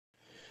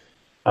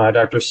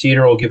Dr.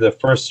 Cedar will give the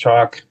first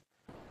talk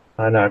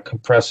on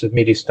compressive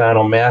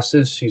mediastinal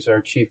masses. He's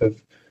our Chief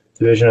of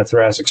Division of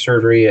Thoracic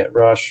Surgery at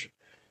Rush.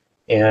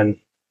 And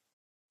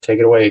take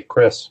it away,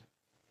 Chris.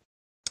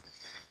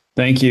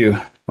 Thank you.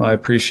 Well, I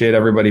appreciate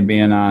everybody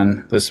being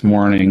on this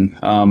morning.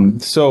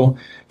 So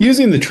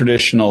using the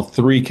traditional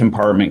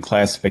three-compartment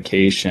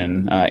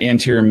classification, the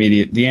anterior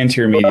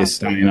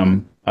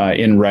mediastinum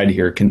in red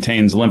here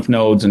contains lymph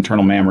nodes,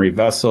 internal mammary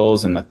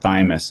vessels, and the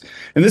thymus.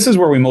 And this is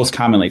where we most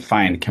commonly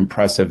find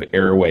compressive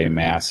airway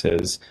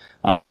masses.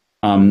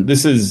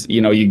 This is,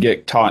 you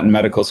get taught in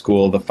medical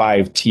school the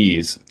 5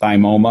 T's: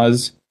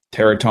 thymomas,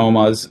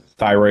 teratomas,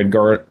 thyroid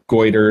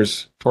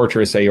goiters,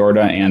 tortuous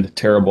aorta, and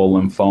terrible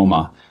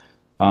lymphoma.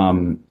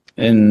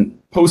 And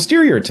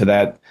posterior to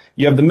that,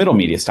 you have the middle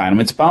mediastinum.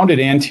 It's bounded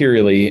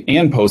anteriorly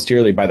and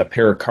posteriorly by the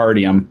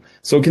pericardium,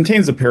 so it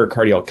contains the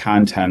pericardial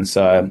contents,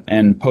 and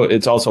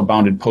it's also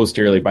bounded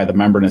posteriorly by the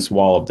membranous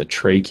wall of the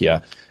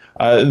trachea.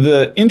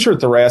 The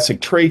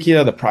intrathoracic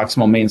trachea, the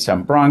proximal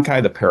mainstem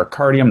bronchi, the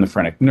pericardium, the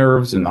phrenic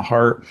nerves, and the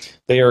heart,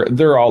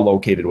 they're all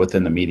located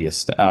within the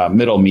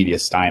middle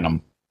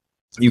mediastinum.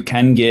 You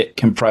can get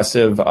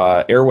compressive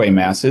airway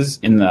masses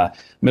in the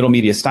middle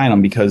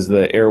mediastinum because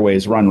the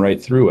airways run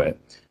right through it.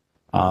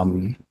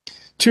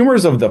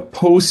 Tumors of the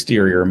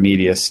posterior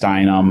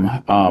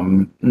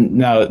mediastinum,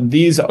 now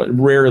these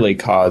rarely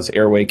cause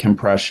airway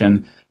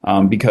compression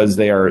because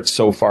they are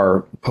so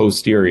far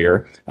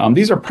posterior.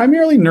 These are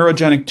primarily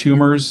neurogenic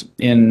tumors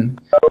in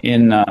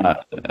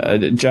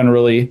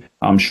generally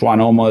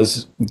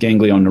schwannomas,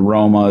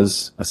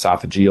 ganglioneuromas,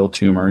 esophageal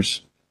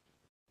tumors.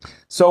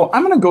 So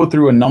I'm going to go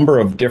through a number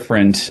of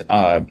different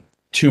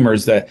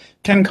tumors that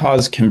can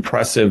cause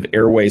compressive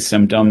airway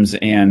symptoms,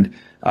 and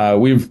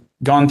we've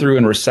gone through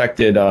and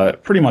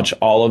resected pretty much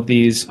all of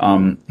these,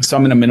 some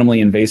in a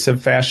minimally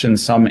invasive fashion,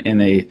 some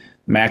in a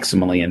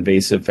maximally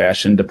invasive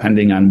fashion,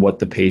 depending on what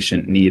the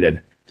patient needed.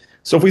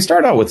 So if we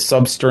start out with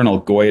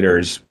substernal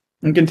goiters,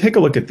 you can take a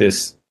look at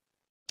this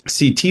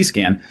CT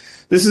scan.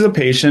 This is a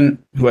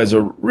patient who has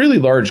a really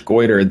large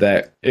goiter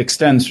that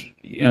extends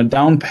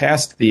down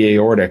past the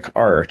aortic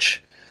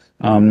arch.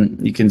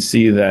 You can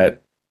see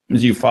that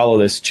as you follow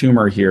this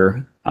tumor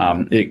here,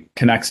 it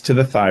connects to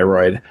the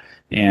thyroid,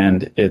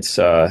 and it's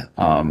a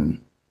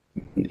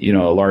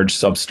large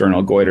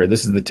substernal goiter.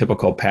 This is the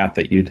typical path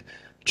that you'd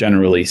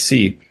generally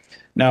see.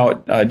 Now,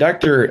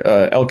 Dr.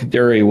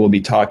 El-Kaderi will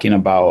be talking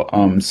about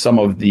some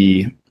of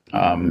the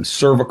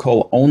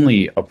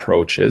cervical-only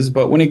approaches,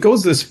 but when it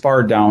goes this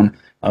far down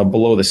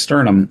below the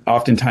sternum,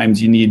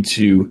 oftentimes you need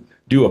to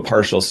do a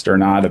partial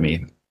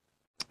sternotomy.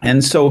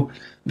 And so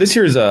this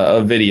here's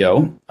a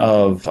video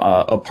of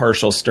a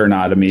partial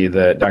sternotomy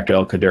that Dr.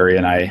 El-Kaderi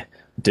and I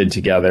did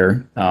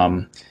together.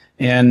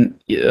 And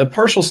a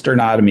partial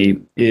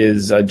sternotomy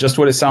is just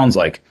what it sounds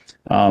like.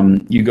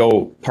 You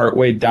go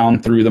partway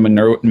down through the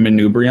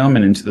manubrium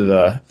and into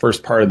the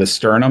first part of the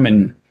sternum,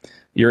 and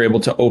you're able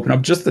to open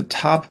up just the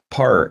top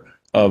part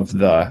of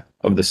the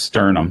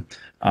sternum.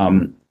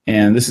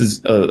 And this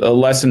is a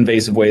less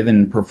invasive way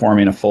than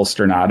performing a full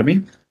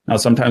sternotomy. Now,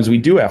 sometimes we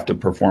do have to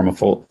perform a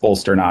full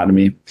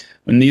sternotomy,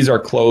 and these are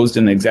closed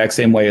in the exact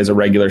same way as a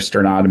regular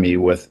sternotomy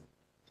with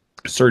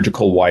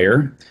surgical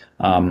wire.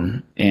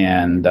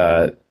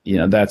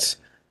 That's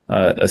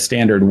a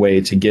standard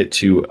way to get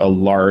to a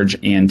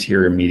large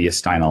anterior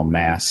mediastinal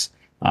mass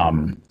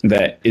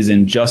that is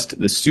in just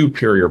the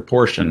superior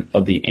portion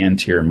of the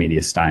anterior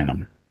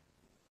mediastinum.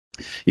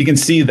 You can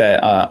see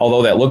that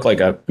although that looked like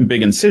a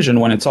big incision,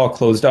 when it's all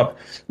closed up,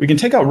 we can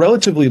take out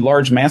relatively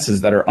large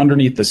masses that are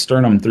underneath the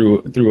sternum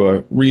through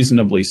a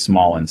reasonably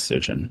small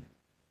incision.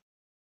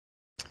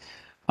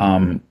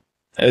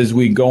 As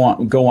we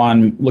go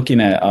on looking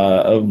at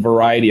a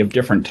variety of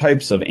different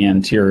types of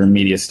anterior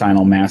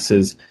mediastinal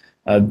masses,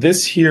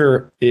 this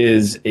here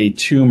is a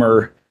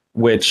tumor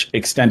which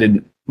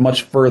extended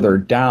much further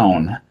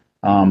down.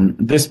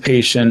 This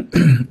patient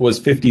was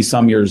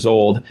 50-some years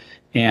old,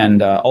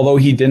 and although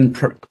he didn't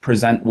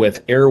present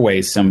with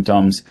airway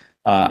symptoms,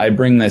 I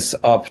bring this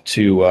up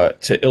to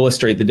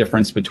illustrate the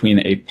difference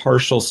between a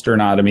partial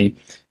sternotomy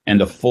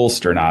and a full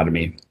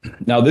sternotomy.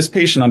 Now, this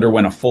patient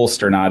underwent a full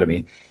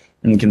sternotomy,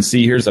 and you can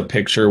see here's a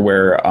picture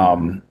where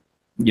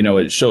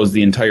it shows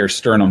the entire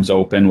sternum's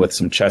open with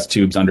some chest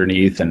tubes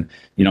underneath, and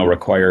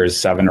requires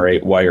 7 or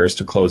 8 wires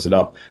to close it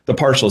up. The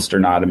partial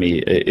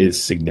sternotomy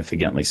is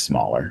significantly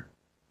smaller.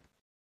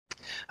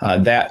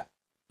 That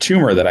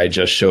tumor that I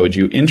just showed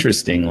you,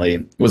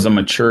 interestingly, was a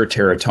mature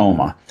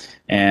teratoma.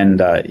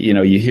 And,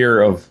 you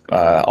hear of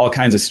all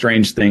kinds of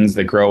strange things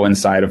that grow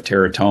inside of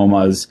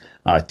teratomas,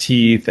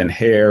 teeth and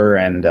hair,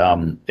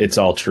 and it's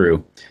all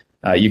true.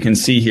 You can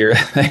see here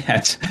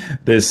that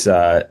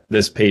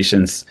this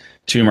patient's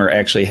tumor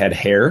actually had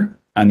hair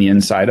on the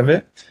inside of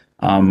it,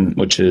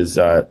 which is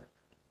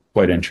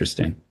quite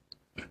interesting.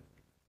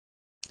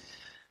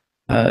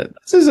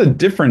 This is a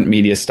different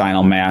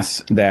mediastinal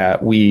mass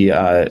that we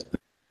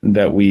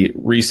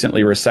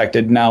recently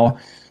resected. Now,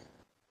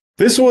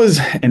 this was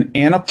an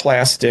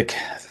anaplastic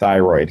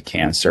thyroid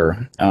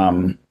cancer,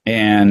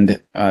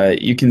 and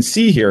you can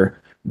see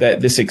here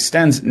that this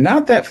extends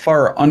not that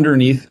far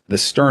underneath the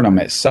sternum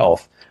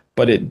itself,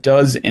 but it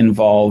does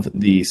involve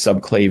the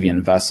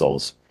subclavian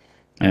vessels.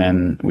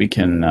 And we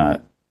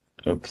can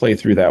play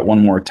through that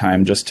one more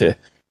time just to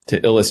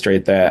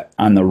illustrate that.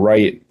 On the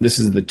right, this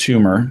is the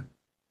tumor.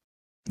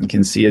 You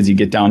can see as you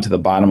get down to the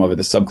bottom of it,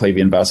 the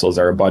subclavian vessels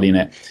are abutting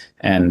it.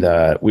 And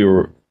we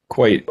were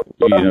we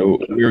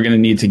were going to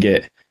need to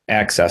get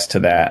access to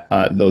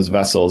those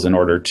vessels in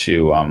order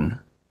to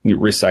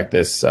resect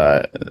this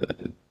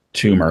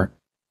tumor.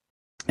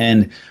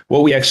 And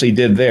what we actually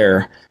did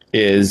there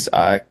is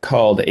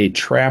called a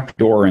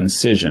trapdoor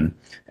incision.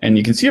 And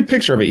you can see a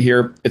picture of it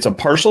here. It's a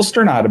partial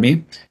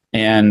sternotomy,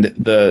 and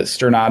the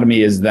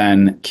sternotomy is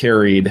then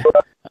carried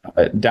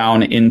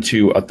down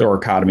into a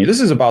thoracotomy.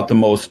 This is about the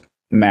most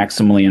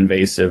maximally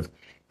invasive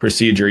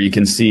procedure. You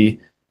can see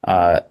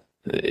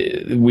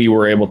we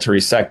were able to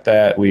resect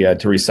that. We had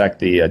to resect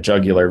the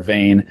jugular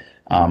vein.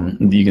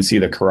 You can see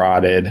the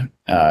carotid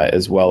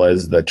as well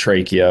as the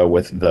trachea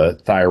with the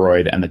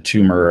thyroid and the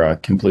tumor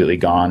completely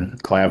gone,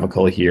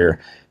 clavicle here.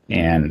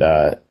 And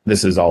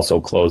this is also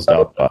closed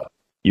up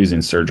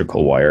using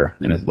surgical wire,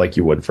 and like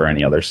you would for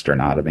any other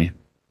sternotomy.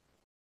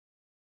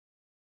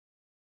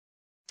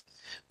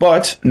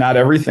 But not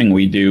everything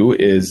we do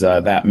is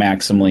that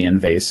maximally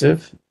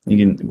invasive.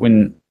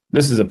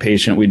 This is a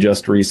patient we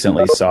just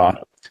recently saw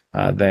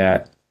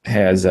that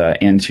has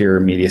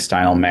anterior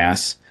mediastinal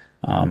mass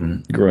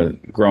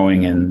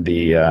growing in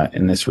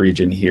this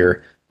region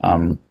here.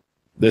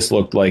 This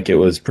looked like it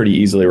was pretty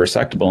easily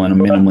resectable in a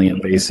minimally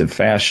invasive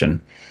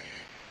fashion.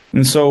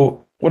 And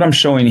so what I'm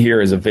showing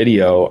here is a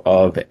video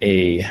of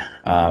a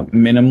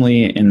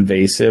minimally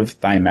invasive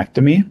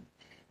thymectomy.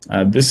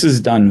 This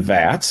is done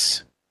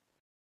VATS.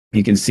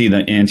 You can see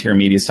the anterior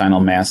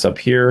mediastinal mass up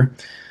here.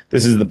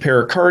 This is the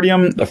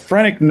pericardium. The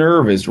phrenic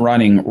nerve is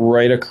running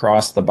right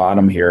across the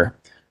bottom here.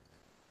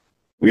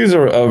 We use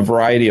a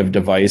variety of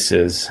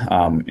devices,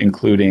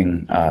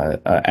 including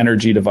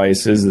energy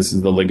devices. This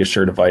is the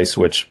ligature device,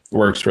 which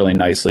works really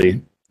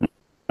nicely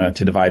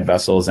to divide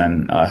vessels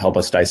and help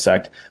us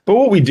dissect. But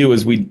what we do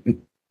is we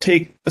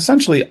take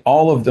essentially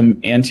all of the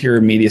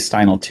anterior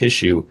mediastinal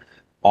tissue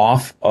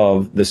off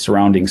of the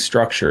surrounding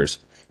structures.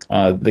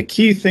 The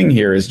key thing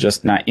here is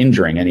just not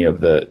injuring any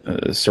of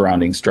the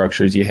surrounding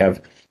structures. You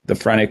have the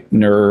phrenic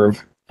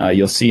nerve.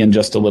 You'll see in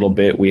just a little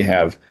bit we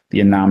have the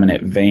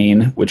innominate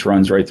vein, which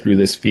runs right through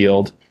this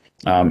field,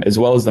 as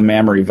well as the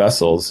mammary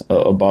vessels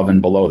above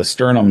and below. The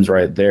sternum's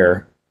right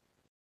there.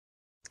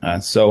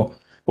 So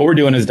what we're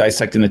doing is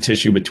dissecting the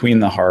tissue between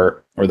the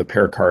heart, or the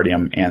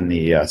pericardium, and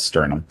the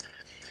sternum.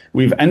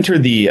 We've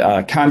entered the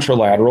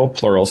contralateral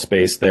pleural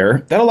space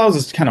there. That allows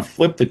us to kind of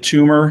flip the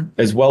tumor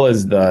as well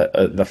as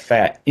the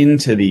fat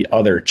into the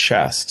other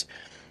chest.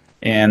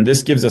 And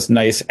this gives us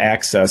nice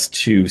access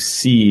to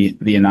see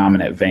the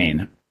innominate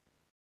vein.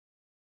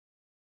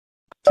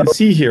 You can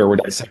see here we're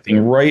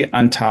dissecting right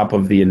on top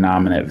of the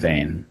innominate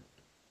vein.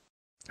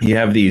 You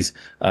have these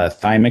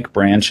thymic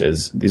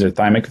branches. These are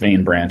thymic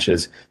vein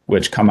branches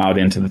which come out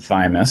into the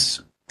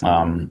thymus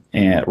and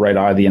right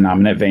out of the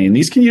innominate vein.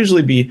 These can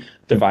usually be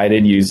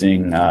divided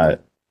using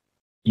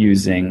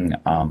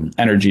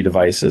energy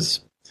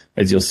devices,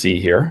 as you'll see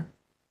here.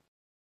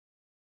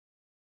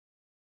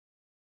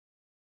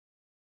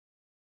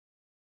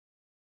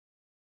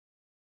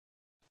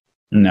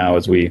 Now,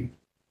 as we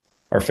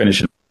are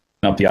finishing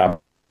up the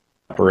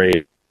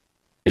operation,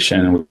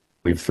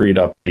 we've freed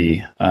up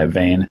the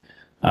vein.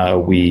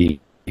 We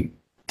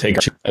take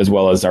as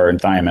well as our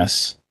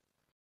thymus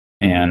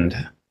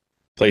and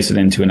place it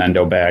into an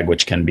endo bag,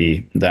 which can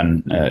be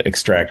then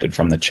extracted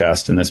from the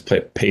chest. And this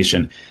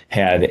patient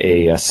had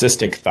a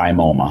cystic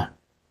thymoma.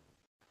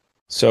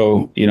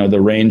 So,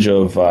 the range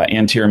of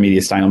anterior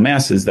mediastinal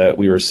masses that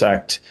we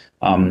resect,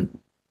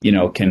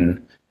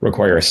 can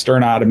require a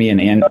sternotomy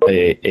and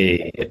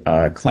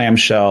a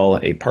clamshell,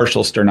 a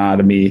partial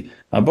sternotomy,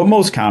 but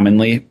most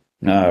commonly,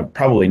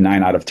 probably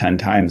 9 out of 10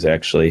 times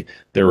actually,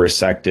 they're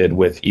resected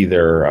with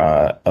either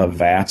a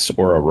VATS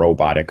or a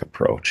robotic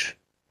approach.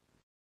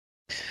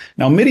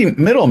 Now,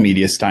 middle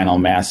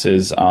mediastinal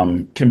masses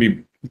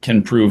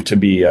can prove to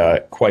be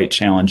quite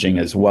challenging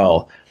as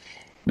well.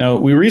 Now,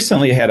 we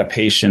recently had a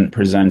patient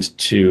present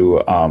to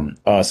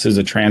us as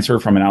a transfer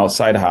from an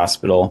outside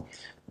hospital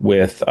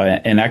with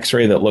an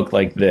X-ray that looked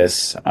like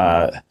this.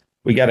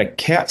 We got a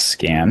CAT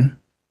scan,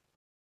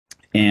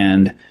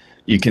 and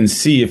you can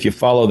see if you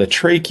follow the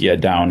trachea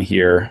down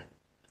here,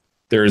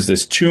 there's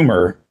this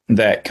tumor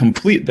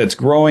that's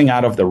growing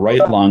out of the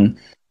right lung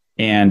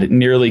and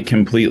nearly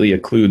completely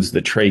occludes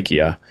the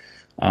trachea.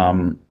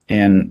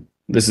 And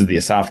this is the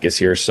esophagus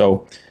here.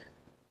 So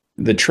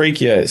the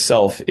trachea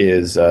itself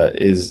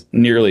is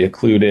nearly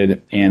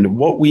occluded. And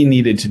what we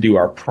needed to do,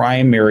 our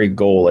primary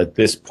goal at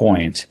this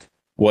point,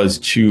 was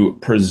to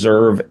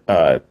preserve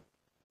the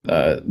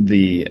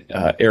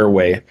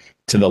airway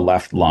to the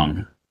left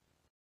lung.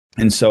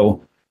 And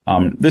so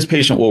this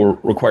patient will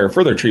require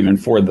further treatment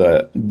for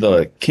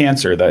the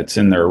cancer that's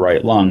in their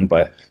right lung,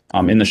 but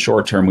in the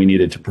short term, we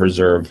needed to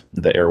preserve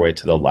the airway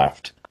to the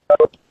left.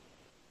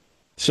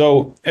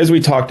 So, as we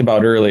talked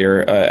about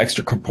earlier,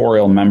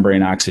 extracorporeal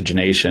membrane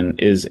oxygenation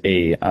is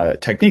a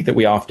technique that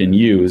we often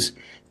use,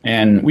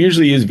 and we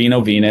usually use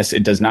veno-venous.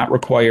 It does not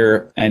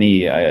require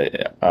any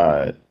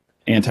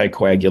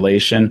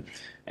anticoagulation,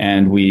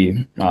 and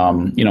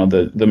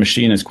the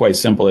machine is quite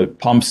simple. It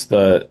pumps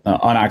the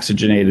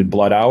unoxygenated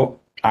blood out,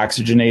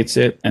 oxygenates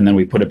it, and then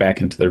we put it back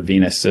into their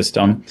venous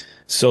system,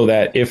 so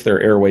that if their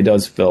airway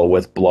does fill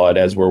with blood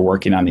as we're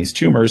working on these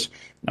tumors,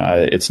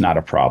 it's not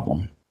a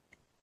problem.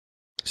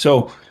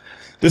 So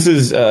this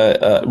is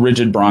a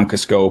rigid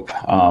bronchoscope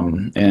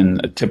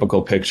and a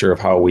typical picture of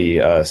how we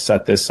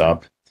set this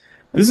up.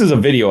 This is a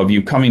video of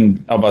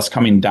us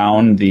coming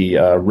down the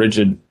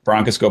rigid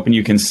bronchoscope, and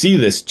you can see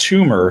this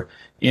tumor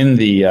in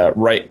the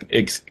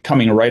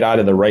coming right out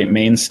of the right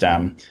main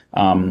stem,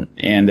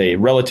 and a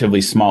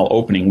relatively small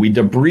opening. We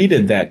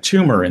debrided that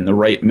tumor in the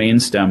right main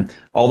stem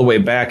all the way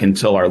back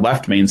until our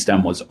left main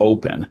stem was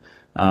open.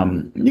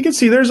 You can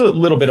see there's a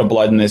little bit of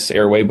blood in this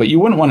airway, but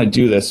you wouldn't want to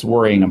do this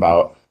worrying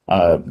about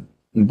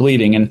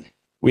bleeding. And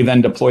we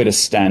then deployed a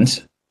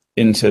stent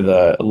into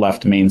the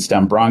left main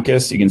stem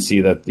bronchus. You can see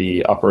that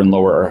the upper and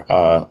lower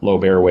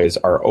lobe airways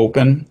are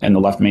open, and the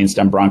left main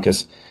stem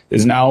bronchus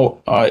is now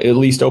at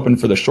least open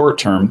for the short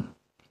term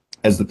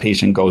as the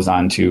patient goes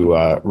on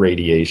to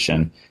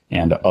radiation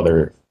and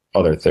other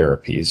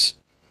therapies.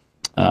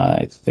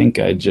 I think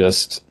I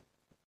just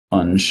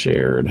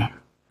unshared.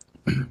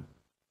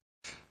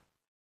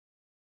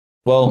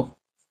 Well,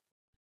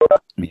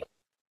 let me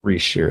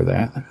reshare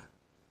that.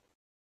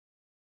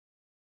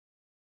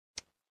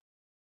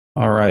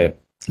 All right.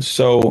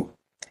 So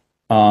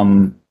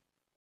I'd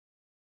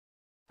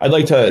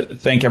like to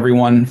thank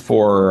everyone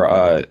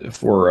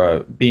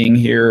for being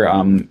here.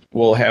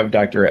 We'll have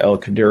Dr. El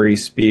Kaduri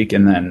speak,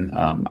 and then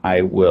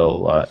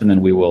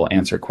we will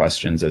answer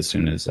questions as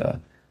soon as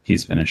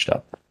he's finished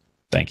up.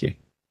 Thank you.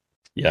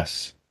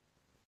 Yes.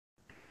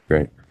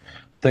 Great.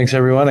 Thanks,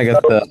 everyone. I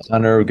got the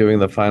honor of giving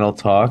the final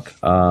talk,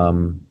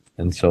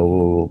 and so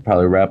we'll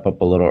probably wrap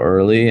up a little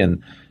early,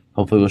 and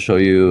hopefully we'll show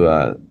you,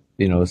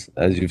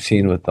 as you've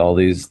seen with all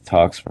these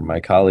talks from my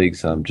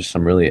colleagues, just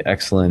some really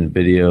excellent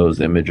videos,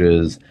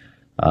 images,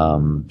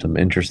 some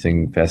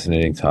interesting,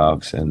 fascinating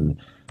talks, and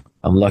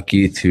I'm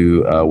lucky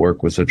to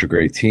work with such a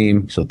great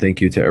team. So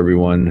thank you to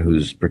everyone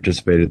who's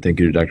participated. Thank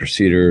you to Dr.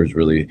 Cedar, who's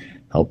really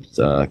helped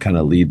kind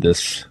of lead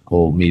this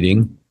whole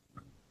meeting.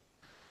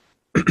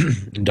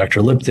 Dr.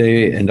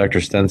 Lipte and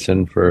Dr.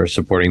 Stenson for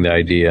supporting the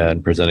idea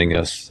and presenting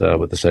us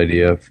with this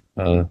idea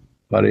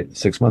about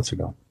 6 months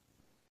ago.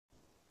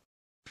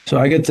 So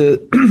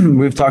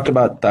we've talked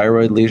about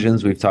thyroid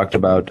lesions. We've talked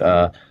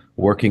about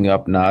working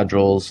up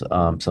nodules,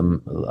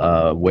 some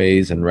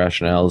ways and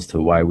rationales to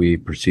why we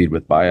proceed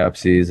with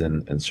biopsies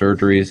and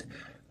surgeries.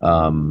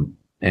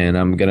 And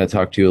I'm going to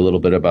talk to you a little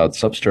bit about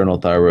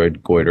substernal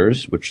thyroid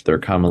goiters, which they're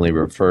commonly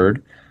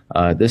referred.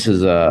 This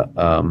is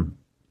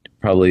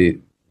probably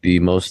the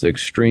most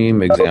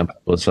extreme example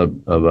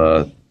of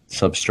a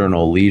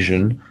substernal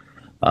lesion,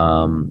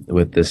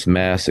 with this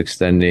mass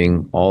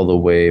extending all the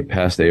way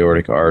past the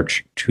aortic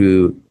arch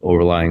to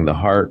overlying the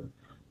heart.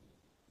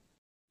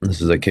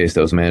 This is a case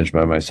that was managed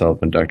by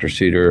myself and Dr.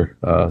 Cedar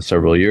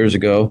several years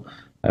ago.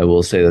 I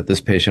will say that this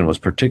patient was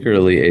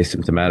particularly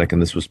asymptomatic,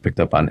 and this was picked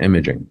up on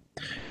imaging.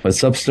 But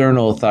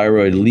substernal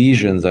thyroid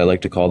lesions, I like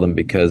to call them,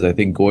 because I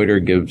think goiter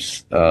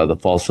gives the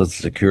false sense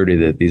of security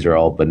that these are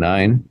all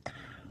benign.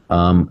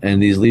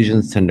 And these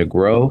lesions tend to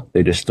grow.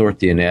 They distort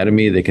the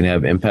anatomy. They can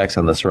have impacts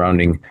on the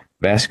surrounding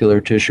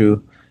vascular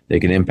tissue. They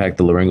can impact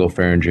the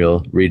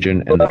laryngopharyngeal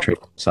region and the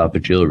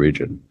tracheoesophageal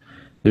region.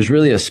 There's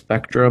really a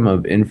spectrum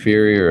of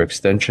inferior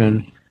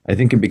extension. I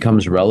think it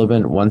becomes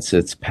relevant once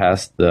it's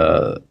past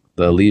the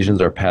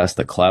lesions are past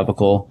the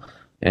clavicle,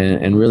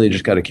 and really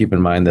just got to keep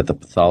in mind that the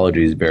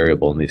pathology is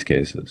variable in these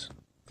cases.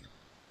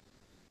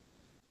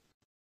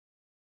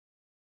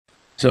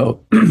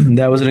 So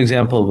that was an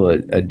example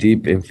of a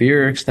deep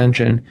inferior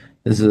extension.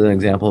 This is an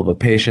example of a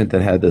patient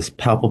that had this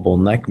palpable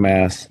neck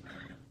mass,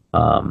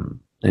 and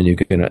you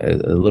can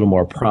a little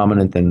more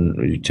prominent than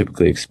you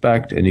typically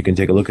expect. And you can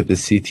take a look at the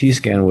CT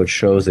scan, which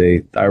shows a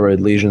thyroid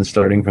lesion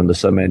starting from the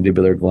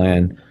submandibular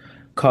gland,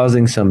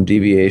 causing some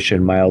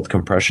deviation, mild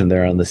compression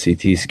there on the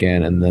CT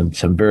scan, and then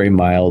some very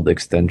mild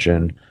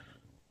extension,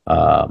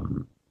 to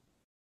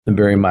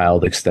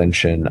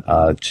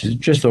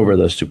just over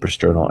the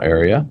suprasternal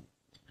area.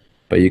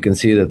 But you can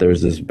see that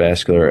there's this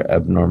vascular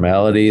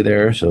abnormality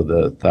there, so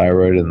the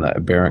thyroid and the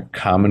aberrant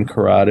common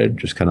carotid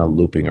just kind of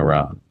looping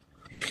around.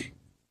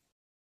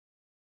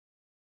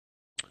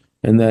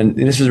 And then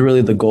this is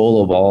really the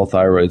goal of all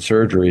thyroid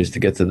surgeries, to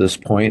get to this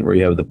point where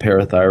you have the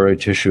parathyroid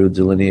tissue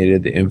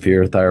delineated, the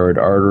inferior thyroid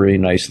artery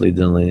nicely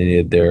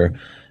delineated there,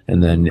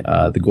 and then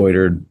the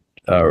goiter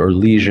or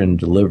lesion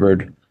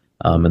delivered,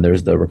 and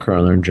there's the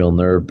recurrent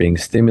nerve being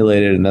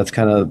stimulated, and that's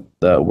kind of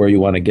where you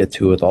want to get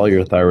to with all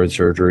your thyroid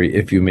surgery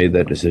if you made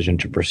that decision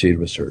to proceed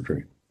with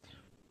surgery.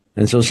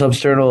 And so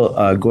substernal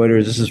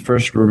goiters, this is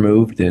first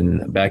removed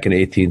back in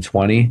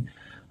 1820.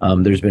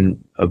 There's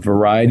been a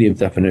variety of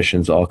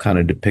definitions all kind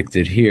of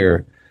depicted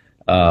here.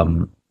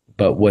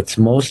 But what's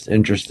most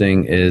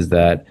interesting is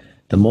that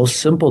the most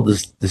simple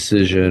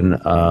decision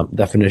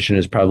definition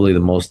is probably the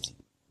most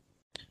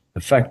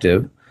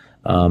effective.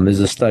 Is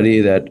a study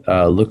that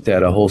looked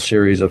at a whole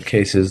series of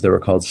cases that were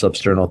called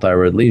substernal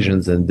thyroid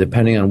lesions, and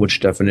depending on which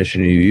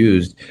definition you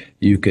used,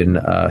 you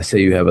can say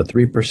you have a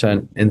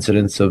 3%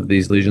 incidence of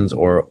these lesions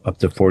or up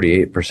to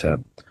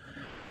 48%.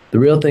 The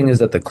real thing is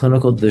that the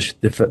clinical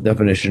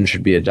definition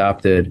should be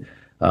adopted.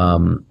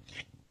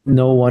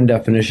 No one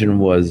definition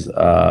was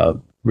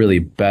really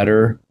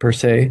better per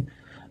se.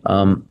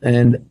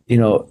 And, you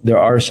know, there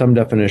are some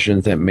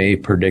definitions that may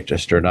predict a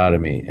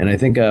sternotomy. And I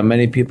think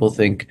many people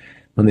think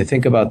when they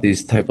think about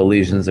these type of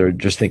lesions, they're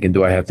just thinking,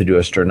 do I have to do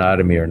a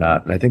sternotomy or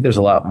not? And I think there's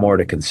a lot more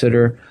to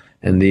consider.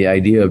 And the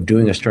idea of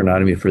doing a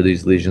sternotomy for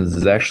these lesions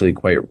is actually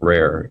quite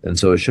rare. And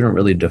so it shouldn't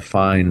really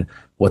define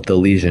what the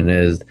lesion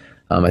is.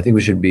 I think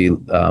we should be,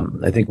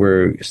 I think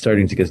we're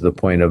starting to get to the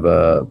point of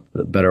a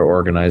better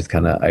organized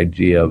kind of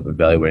idea of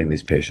evaluating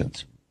these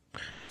patients.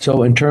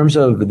 So in terms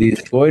of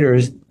these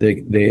goiters,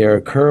 they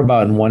occur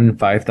about in 1 in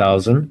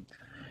 5,000.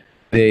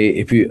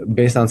 If you,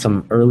 based on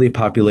some early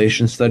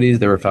population studies,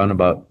 they were found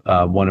about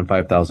 1 in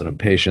 5,000 of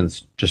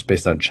patients just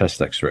based on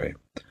chest X-ray.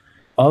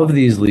 Of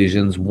these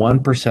lesions,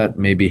 1%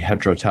 may be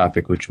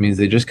heterotopic, which means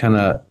they just kind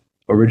of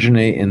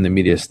originate in the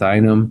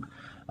mediastinum.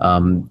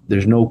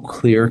 There's no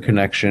clear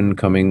connection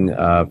coming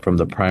from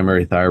the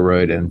primary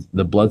thyroid, and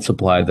the blood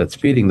supply that's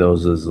feeding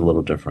those is a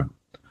little different.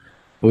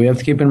 But we have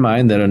to keep in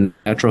mind that a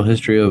natural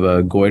history of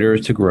a goiter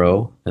is to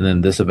grow, and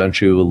then this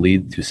eventually will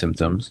lead to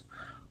symptoms.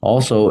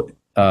 Also,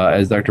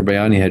 as Dr.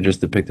 Bayani had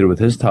just depicted with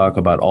his talk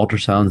about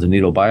ultrasounds and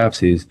needle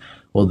biopsies,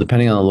 well,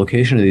 depending on the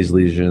location of these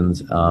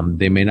lesions,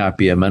 they may not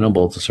be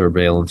amenable to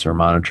surveillance or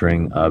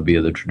monitoring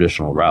via the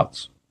traditional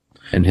routes.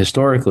 And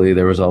historically,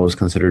 there was always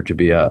considered to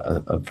be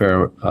a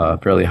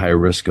fairly high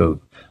risk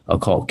of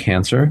occult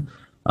cancer.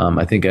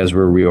 I think as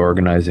we're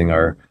reorganizing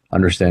our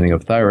understanding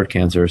of thyroid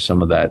cancer,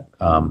 some of that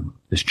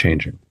is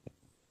changing.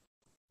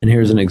 And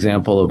here's an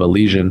example of a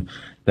lesion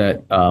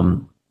that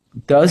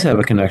does have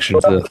a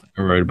connection to the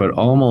thyroid, but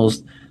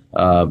almost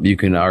you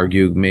can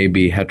argue may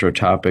be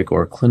heterotopic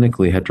or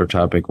clinically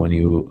heterotopic when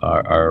you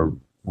are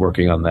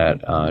working on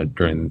that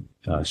during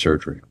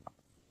surgery.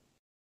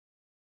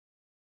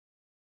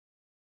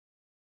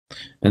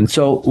 And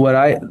so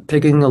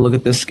taking a look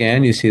at this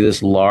scan, you see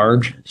this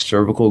large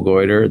cervical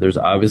goiter. There's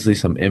obviously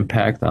some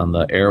impact on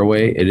the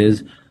airway. It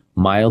is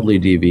mildly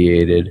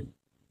deviated.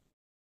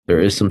 There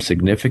is some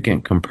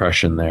significant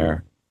compression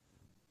there,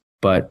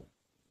 but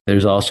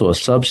there's also a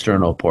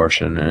substernal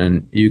portion,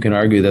 and you can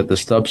argue that the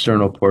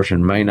substernal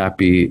portion might not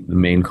be the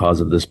main cause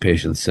of this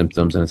patient's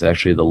symptoms, and it's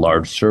actually the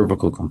large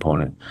cervical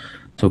component.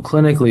 So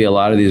clinically, a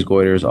lot of these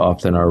goiters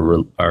often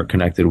are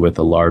connected with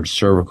a large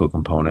cervical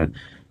component,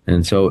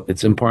 and so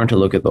it's important to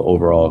look at the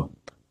overall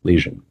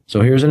lesion. So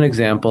here's an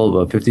example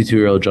of a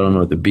 52-year-old gentleman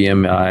with a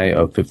BMI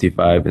of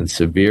 55 and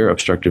severe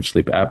obstructive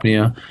sleep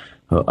apnea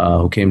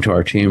who came to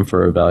our team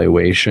for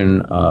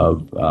evaluation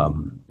of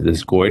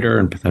this goiter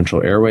and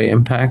potential airway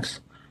impacts.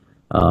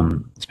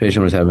 This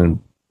patient was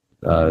having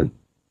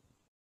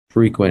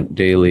frequent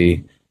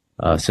daily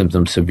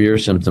symptoms, severe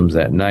symptoms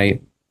at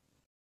night.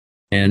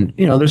 And,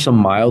 you know, there's some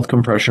mild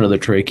compression of the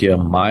trachea,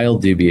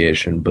 mild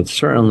deviation, but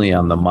certainly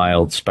on the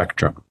mild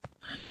spectrum.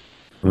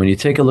 When you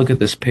take a look at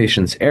this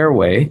patient's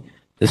airway,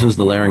 this was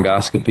the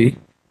laryngoscopy.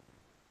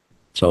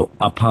 So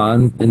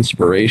upon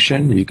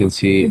inspiration, you can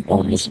see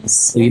almost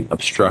complete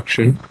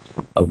obstruction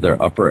of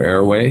their upper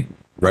airway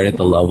right at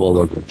the level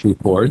of the two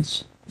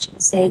cords.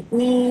 So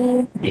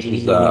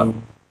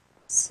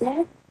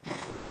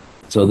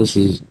this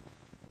is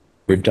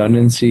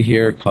redundancy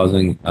here,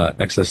 causing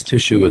excess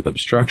tissue with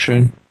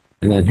obstruction.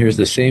 And then here's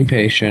the same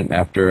patient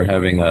after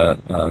having a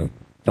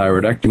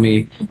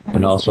thyroidectomy,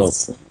 and also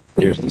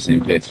here's the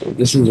same patient.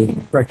 This is a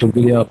rectal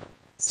video.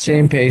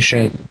 Same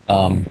patient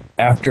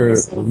after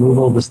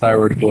removal of this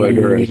thyroid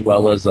goiter, as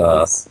well as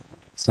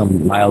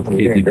some mild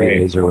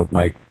catheter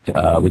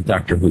with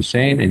Dr.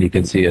 Hussein, and you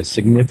can see a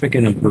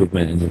significant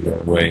improvement in the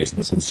airway.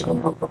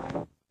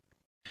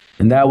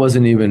 And that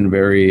wasn't even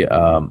very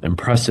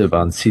impressive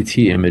on CT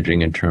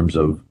imaging in terms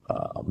of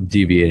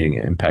deviating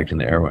and impacting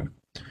the airway.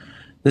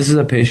 This is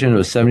a patient who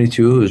was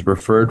 72 who was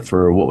referred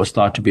for what was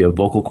thought to be a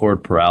vocal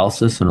cord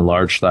paralysis and a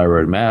large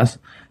thyroid mass.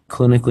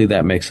 Clinically,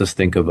 that makes us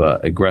think of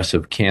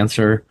aggressive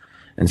cancer.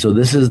 And so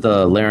this is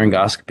the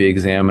laryngoscopy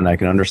exam, and I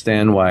can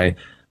understand why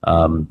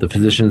the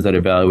physicians that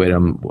evaluate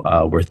him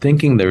were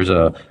thinking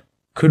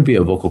could be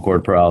a vocal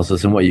cord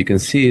paralysis. And what you can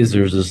see is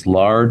there's this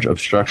large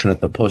obstruction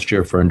at the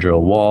posterior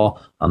pharyngeal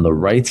wall on the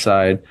right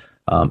side.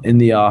 In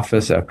the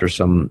office, after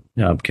some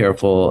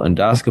careful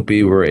endoscopy,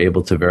 we were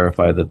able to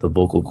verify that the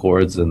vocal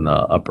cords in the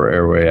upper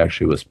airway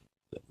actually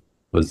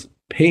was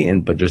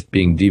patent, but just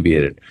being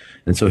deviated.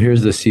 And so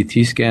here's the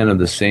CT scan of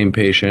the same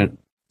patient,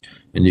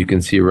 and you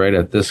can see right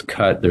at this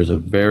cut, there's a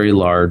very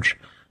large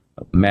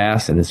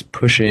mass, and it's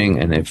pushing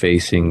and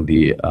effacing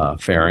the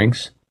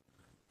pharynx,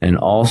 and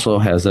also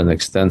has an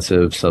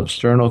extensive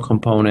substernal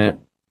component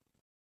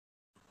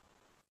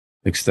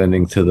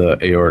extending to the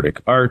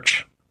aortic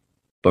arch.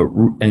 But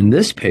in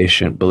this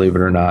patient, believe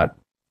it or not,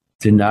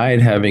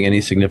 denied having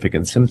any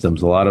significant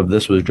symptoms. A lot of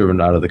this was driven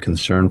out of the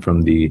concern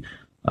from the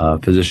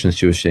physicians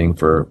she was seeing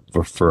for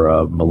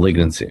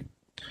malignancy.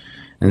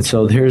 And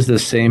so here's the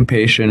same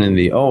patient in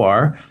the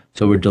OR.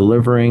 So we're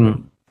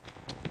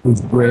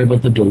able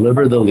to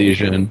deliver the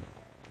lesion,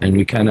 and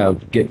we kind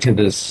of get to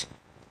this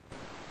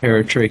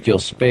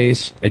paratracheal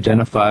space,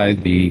 identify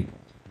the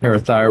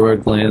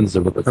parathyroid glands,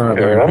 the recurrent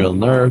laryngeal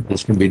nerve.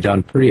 This can be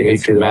done pretty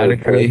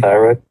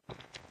atraumatically.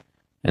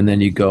 And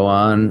then you go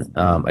on,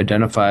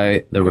 identify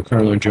the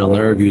recurrent laryngeal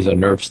nerve, use a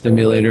nerve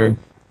stimulator.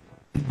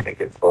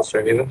 Make it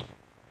closer even.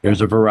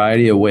 There's a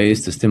variety of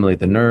ways to stimulate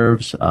the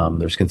nerves.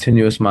 There's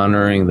continuous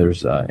monitoring,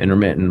 there's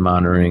intermittent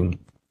monitoring.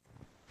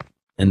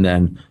 And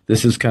then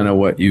this is kind of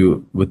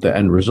with the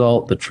end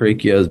result. The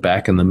trachea is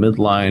back in the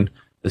midline.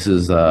 This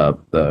is the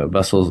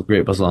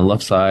great vessel on the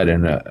left side,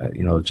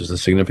 and just a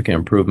significant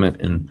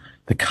improvement in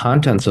the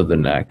contents of the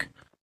neck.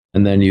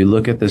 And then you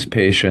look at this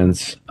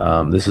patient's,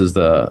 this is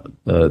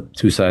the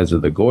two sides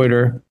of the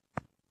goiter.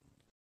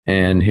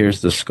 And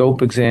here's the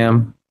scope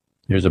exam.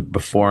 Here's a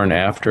before and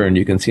after, and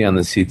you can see on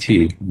the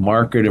CT,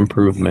 marked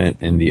improvement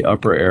in the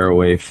upper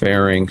airway,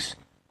 pharynx,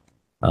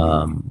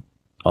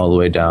 all the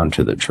way down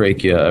to the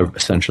trachea.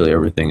 Essentially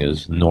everything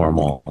is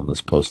normal on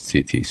this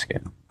post-CT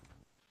scan.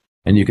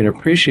 And you can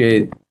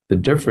appreciate the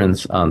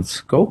difference on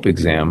scope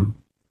exam,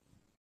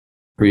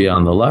 pre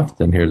on the left,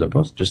 and here's a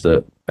post, just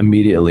a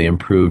immediately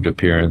improved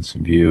appearance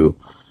view.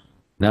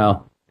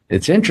 Now,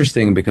 it's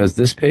interesting because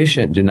this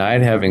patient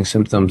denied having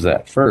symptoms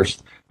at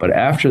first, but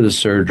after the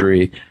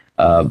surgery,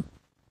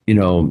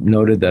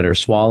 noted that her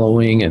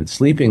swallowing and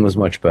sleeping was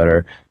much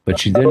better, but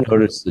she did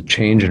notice the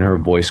change in her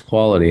voice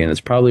quality, and it's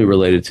probably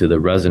related to the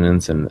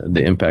resonance and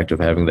the impact of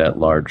having that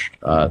large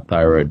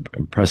thyroid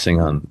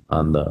pressing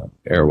on the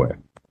airway.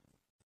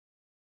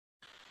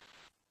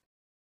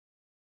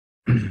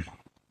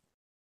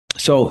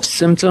 So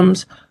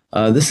symptoms,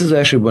 this is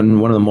actually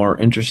one of the more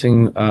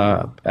interesting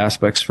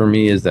aspects for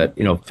me is that,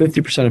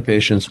 50% of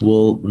patients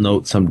will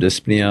note some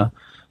dyspnea,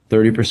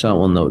 30%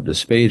 will note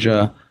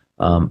dysphagia,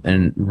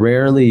 and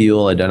rarely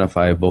you'll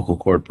identify vocal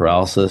cord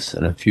paralysis,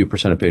 and a few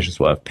percent of patients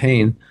will have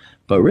pain.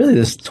 But really,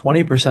 this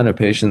 20% of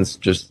patients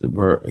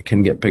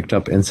can get picked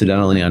up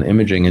incidentally on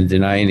imaging and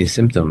deny any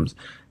symptoms.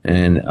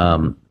 And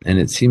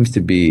it seems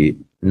to be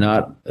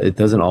it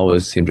doesn't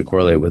always seem to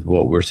correlate with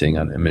what we're seeing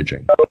on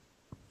imaging.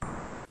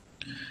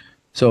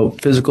 So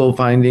physical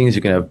findings,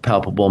 you can have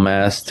palpable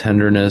mass,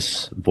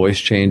 tenderness, voice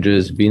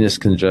changes, venous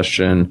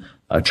congestion,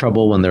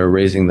 trouble when they're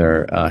raising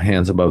their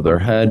hands above their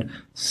head,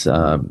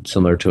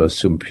 similar to a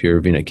superior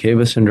vena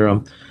cava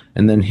syndrome.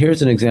 And then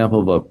here's an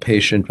example of a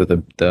patient with the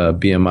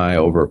BMI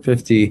over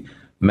 50,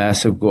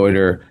 massive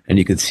goiter, and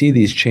you can see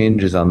these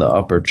changes on the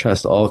upper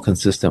chest, all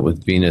consistent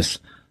with venous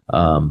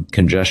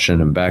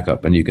congestion and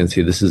backup. And you can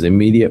see this is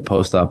immediate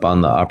post-op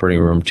on the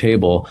operating room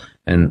table,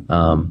 and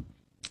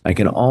I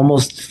can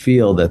almost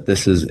feel that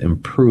this is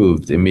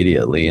improved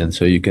immediately. And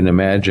so you can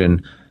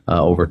imagine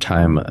over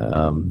time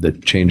the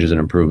changes and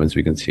improvements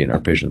we can see in our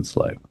patient's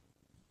life.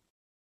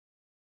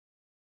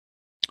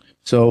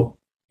 So,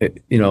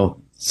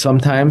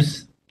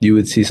 sometimes you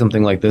would see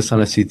something like this on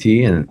a CT,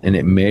 and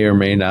it may or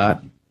may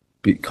not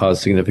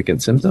cause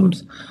significant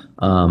symptoms.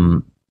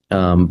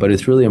 But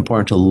it's really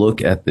important to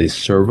look at the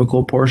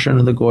cervical portion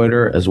of the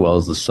goiter as well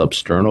as the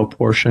substernal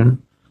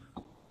portion.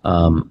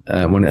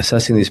 When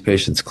assessing these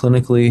patients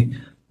clinically,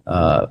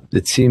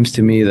 it seems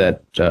to me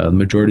that the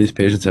majority of these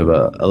patients have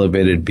an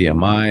elevated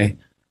BMI.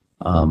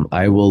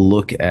 I will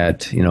look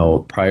at,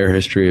 prior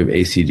history of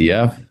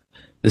ACDF.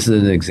 This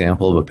is an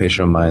example of a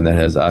patient of mine that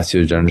has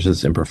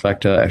osteogenesis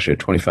imperfecta, actually a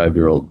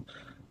 25-year-old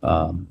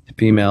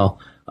female,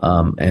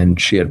 and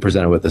she had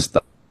presented with this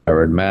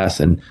thyroid mass.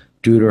 And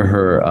due to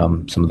her,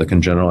 some of the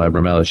congenital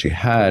abnormalities she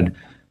had,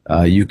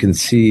 you can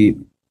see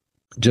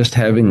just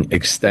having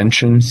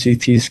extension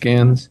CT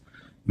scans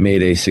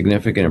made a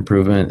significant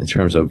improvement in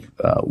terms of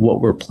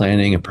what we're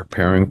planning and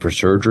preparing for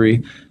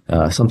surgery.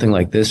 Something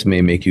like this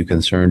may make you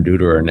concerned due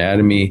to her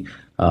anatomy,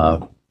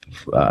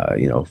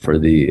 for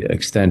the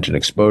extent and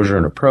exposure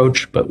and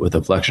approach. But with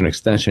a flexion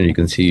extension, you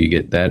can see you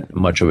get that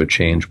much of a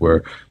change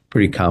where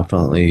pretty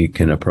confidently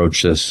can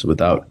approach this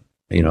without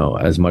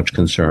as much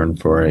concern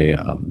for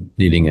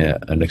needing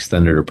an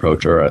extended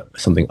approach or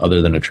something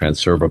other than a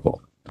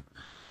transcervical.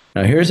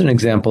 Now, here's an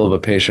example of a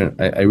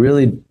patient. I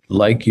really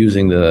like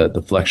using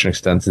the flexion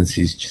extension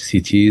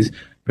CTs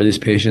for these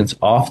patients.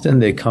 Often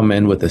they come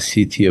in with a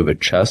CT of a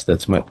chest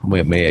that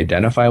may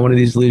identify one of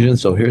these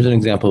lesions. So here's an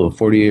example of a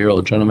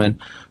 48-year-old gentleman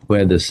who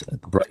had this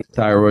right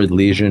thyroid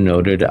lesion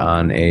noted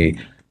on a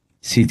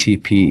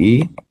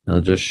CTPE.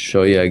 I'll just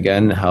show you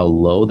again how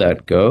low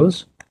that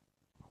goes.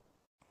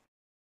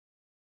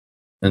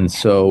 And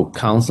so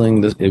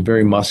counseling, this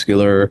very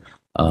muscular,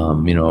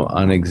 on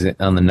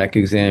the neck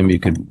exam, you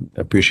could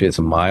appreciate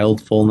some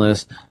mild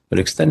fullness, but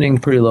extending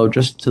pretty low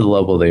just to the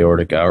level of the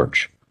aortic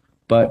arch.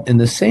 But in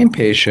the same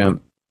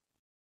patient,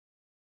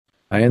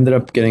 I ended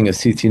up getting a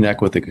CT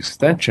neck with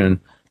extension,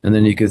 And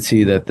then you can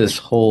see that this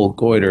whole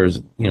goiter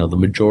is, the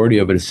majority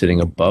of it is sitting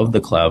above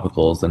the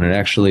clavicles, and it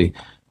actually,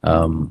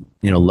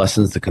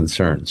 lessens the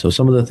concern. So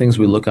some of the things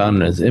we look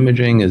on as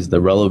imaging is the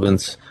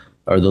relevance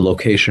or the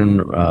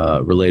location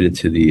related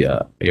to the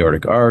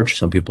aortic arch.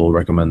 Some people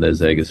recommend the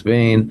azygous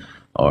vein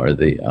or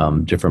the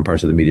different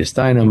parts of the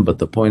mediastinum. But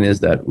the point is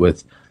that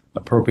with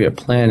appropriate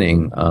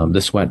planning,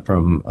 this went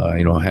from,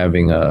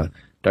 having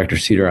Dr.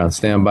 Cedar on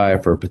standby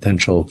for a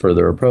potential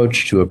further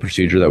approach to a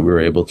procedure that we were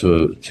able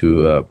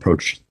to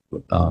approach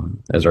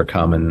as our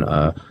common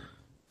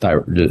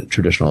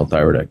traditional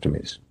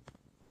thyroidectomies.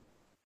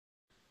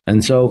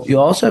 And so you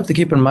also have to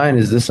keep in mind,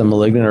 is this a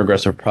malignant or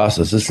aggressive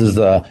process? This is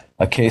a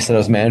case that I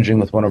was managing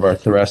with one of our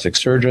thoracic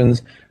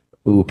surgeons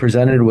who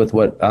presented with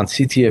what on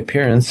CT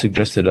appearance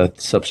suggested a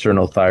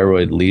substernal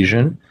thyroid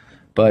lesion,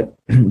 but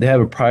they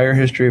have a prior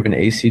history of an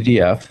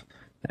ACDF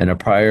and a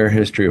prior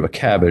history of a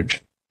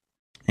cabbage.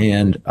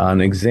 And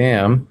on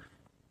exam,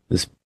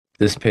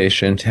 this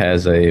patient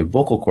has a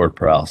vocal cord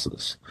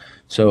paralysis.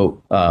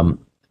 So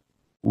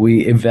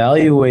we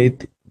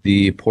evaluate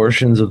the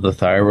portions of the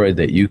thyroid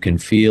that you can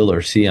feel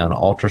or see on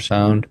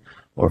ultrasound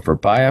or for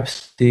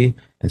biopsy.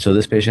 And so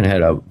this patient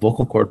had a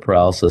vocal cord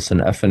paralysis, and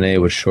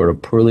FNA was short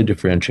of poorly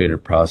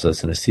differentiated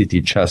process, and a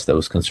CT chest that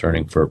was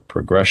concerning for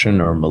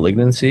progression or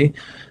malignancy.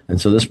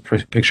 And so this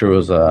picture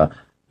was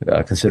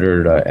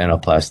considered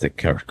anaplastic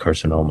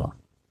carcinoma.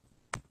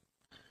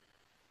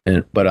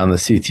 But on the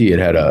CT, it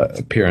had an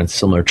appearance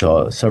similar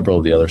to several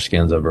of the other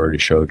scans I've already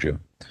showed you.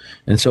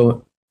 And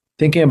so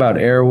thinking about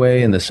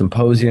airway in the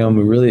symposium,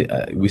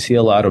 we see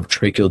a lot of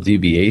tracheal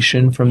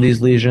deviation from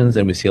these lesions,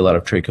 and we see a lot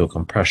of tracheal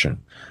compression.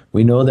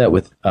 We know that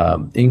with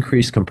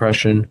increased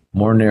compression,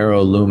 more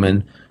narrow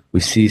lumen, we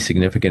see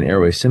significant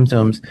airway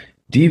symptoms.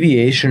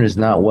 Deviation is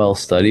not well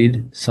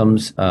studied.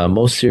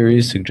 Most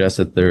series suggest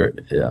that there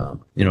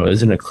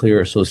isn't a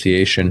clear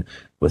association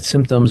with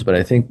symptoms, but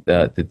I think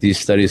that these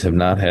studies have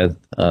not had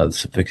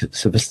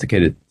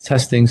sophisticated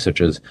testing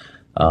such as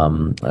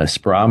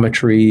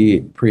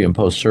spirometry, pre and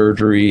post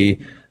surgery,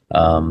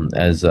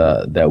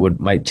 that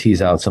might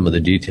tease out some of the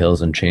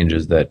details and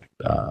changes and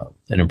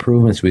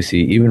improvements we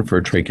see even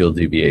for tracheal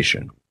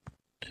deviation.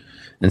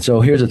 And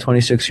so here's a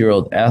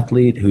 26-year-old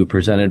athlete who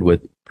presented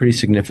with pretty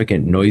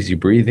significant noisy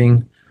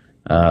breathing,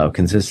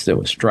 consistent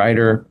with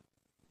stridor,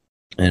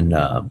 and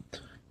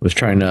was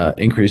trying to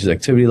increase his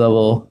activity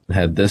level.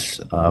 Had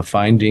this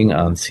finding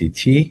on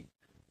CT,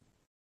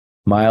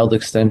 mild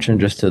extension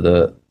just to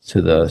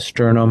the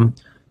sternum,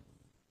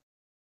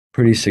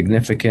 pretty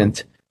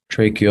significant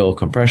tracheal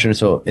compression.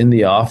 So in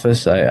the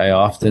office, I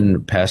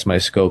often pass my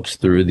scopes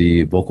through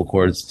the vocal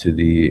cords to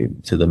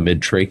the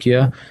mid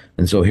trachea.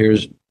 And so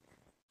here's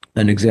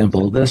an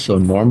example of this. So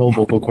normal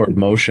vocal cord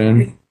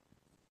motion.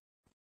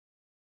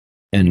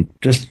 And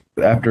just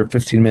after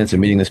 15 minutes of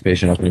meeting this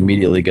patient, I can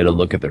immediately get a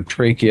look at their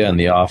trachea in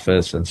the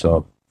office. And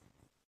so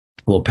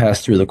we'll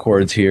pass through the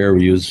cords here.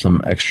 We use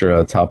some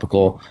extra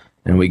topical,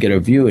 and we get a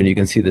view, and you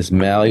can see this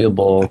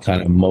malleable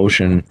kind of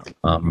motion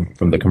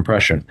from the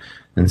compression.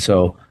 And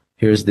so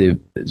here's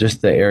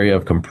just the area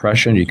of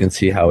compression. You can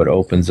see how it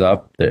opens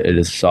up. It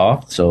is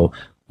soft. So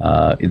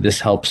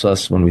this helps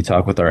us when we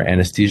talk with our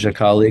anesthesia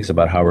colleagues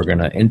about how we're going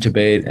to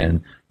intubate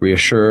and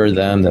reassure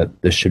them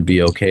that this should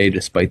be okay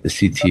despite the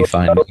CT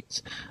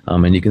findings.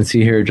 And you can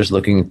see here, just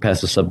looking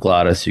past the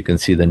subglottis, you can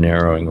see the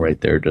narrowing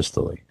right there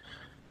distally.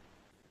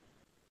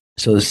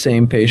 So the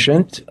same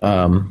patient,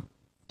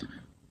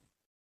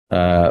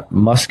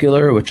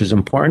 muscular, which is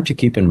important to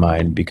keep in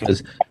mind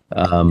because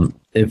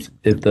if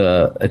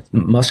the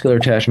muscular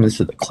attachments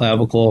to the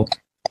clavicle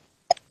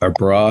are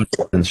broad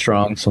and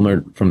strong,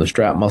 similar from the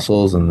strap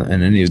muscles and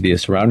any of the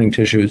surrounding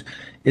tissues,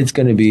 it's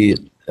going to be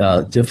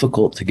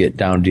difficult to get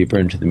down deeper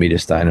into the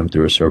mediastinum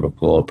through a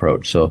cervical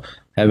approach. So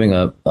having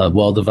a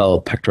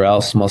well-developed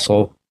pectoralis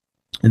muscle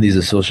and these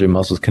associated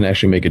muscles can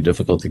actually make it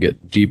difficult to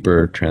get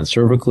deeper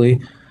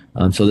transcervically.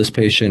 So this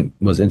patient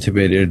was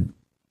intubated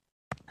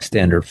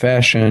standard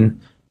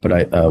fashion, but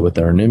with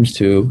our NIMS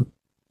tube.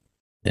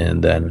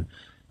 And then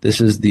this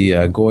is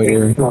the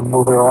goiter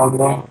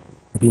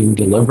being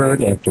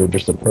delivered after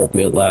just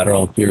appropriate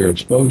lateral inferior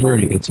exposure.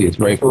 You can see it's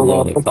right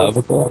below the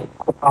clavicle.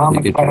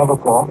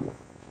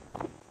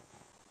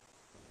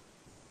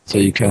 So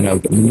you kind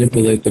of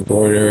manipulate the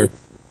goiter.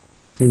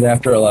 And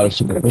after a lot of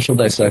superficial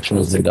dissection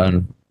has been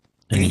done,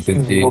 and you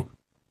can see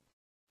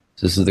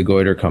this is the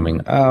goiter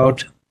coming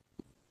out.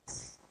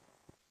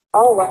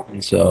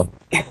 And so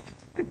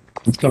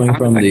it's coming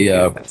from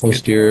the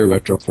posterior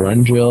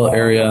retropharyngeal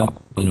area.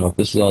 If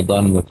this is all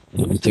done with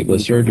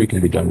meticulous surgery, it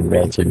can be done with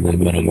relatively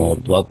minimal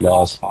blood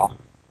loss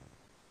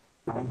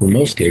in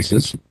most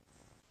cases.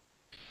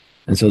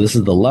 And so this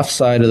is the left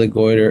side of the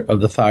goiter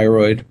of the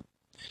thyroid.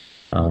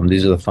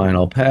 These are the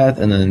final path,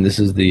 and then this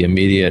is the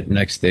immediate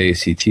next day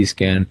CT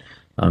scan.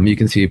 You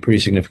can see a pretty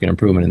significant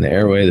improvement in the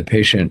airway. The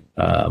patient,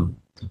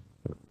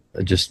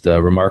 just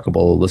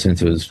remarkable listening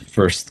to his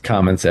first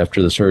comments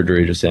after the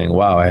surgery, just saying,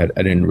 wow, I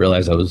didn't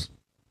realize I was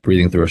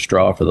breathing through a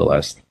straw for the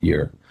last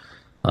year.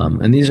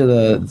 And these are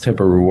the type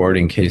of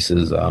rewarding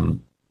cases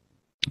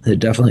it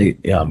definitely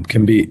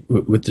can be,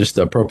 with just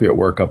the appropriate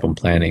workup and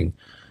planning,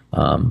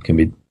 can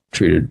be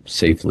treated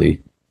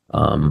safely.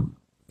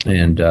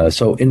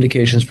 So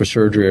indications for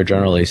surgery are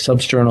generally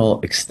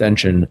substernal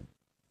extension,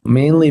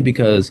 mainly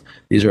because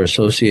these are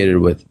associated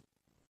with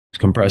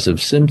compressive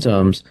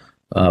symptoms,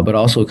 but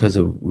also because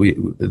of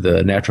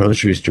the natural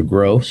history is to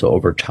grow. So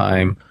over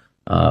time,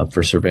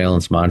 for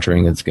surveillance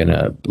monitoring, it's going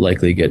to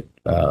likely get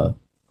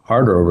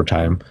harder over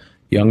time.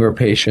 Younger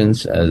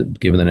patients,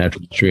 given the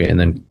natural history, and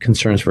then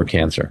concerns for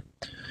cancer.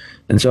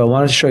 And so I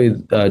wanted to show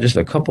you just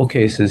a couple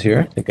cases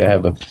here. I think I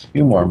have a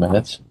few more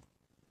minutes.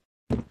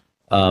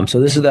 So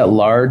this is that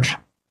large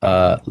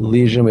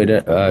lesion we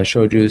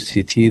showed you,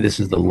 CT. This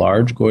is the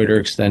large goiter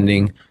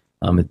extending.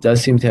 It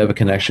does seem to have a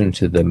connection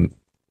to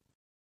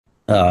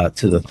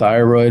the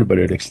thyroid, but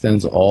it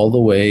extends all the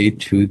way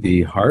to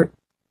the heart.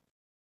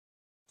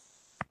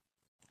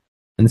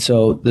 And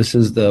so this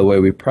is the way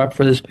we prep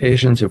for this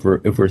patient. If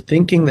we're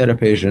thinking that a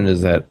patient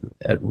is at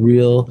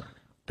real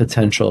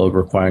potential of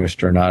requiring a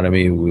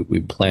sternotomy,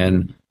 we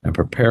plan and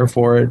prepare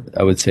for it.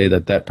 I would say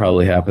that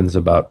probably happens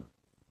about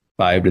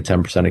 5 to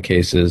 10% of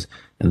cases,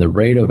 and the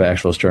rate of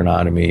actual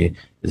sternotomy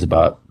is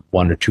about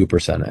 1 to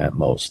 2% at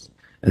most.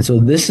 And so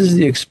this is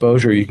the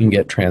exposure you can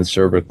get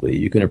transcervically.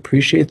 You can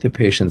appreciate the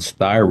patient's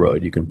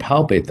thyroid, you can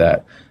palpate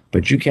that,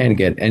 but you can't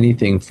get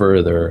anything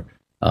further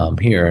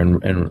here.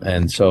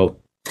 And so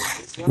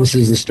this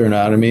is the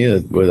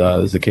sternotomy.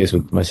 This is the case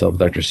with myself,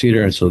 Dr.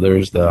 Cedar. And so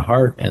there's the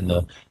heart, and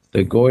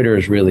the goiter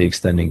is really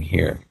extending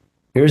here.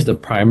 Here's the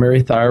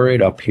primary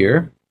thyroid up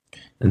here.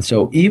 And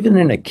so even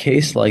in a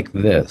case like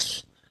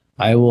this,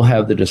 I will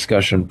have the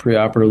discussion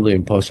preoperatively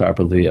and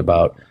postoperatively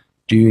about,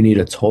 do you need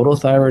a total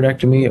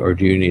thyroidectomy or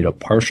do you need a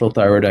partial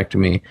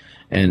thyroidectomy?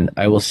 And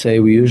I will say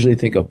we usually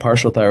think of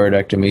partial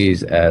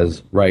thyroidectomies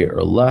as right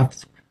or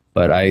left,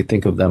 but I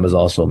think of them as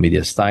also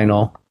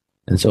mediastinal.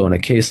 And so in a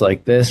case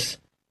like this,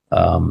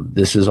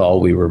 this is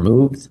all we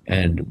removed,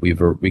 and we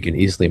can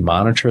easily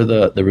monitor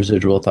the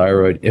residual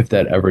thyroid. If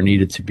that ever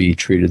needed to be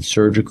treated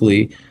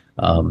surgically,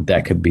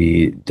 that could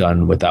be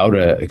done without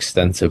an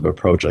extensive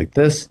approach like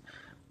this.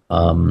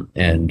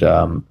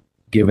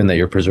 Given that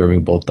you're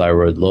preserving both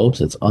thyroid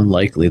lobes, it's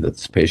unlikely that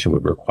this patient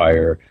would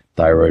require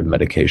thyroid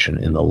medication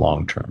in the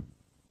long term.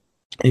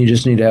 And you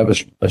just need to have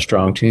a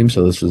strong team.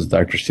 So this is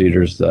Dr.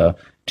 Cedar's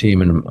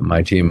team and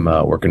my team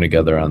working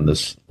together on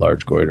this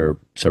large goiter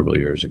several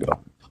years ago.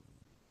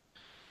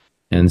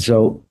 And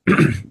so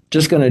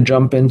just going to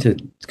jump into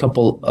a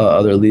couple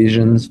other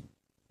lesions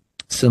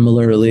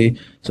similarly.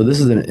 So this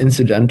is an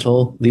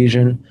incidental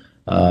lesion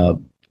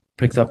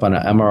picked up on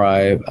an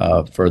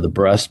MRI for the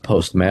breast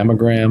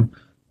post-mammogram.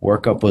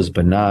 Workup was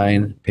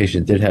benign.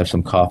 Patient did have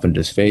some cough and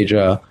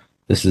dysphagia.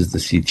 This is the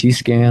CT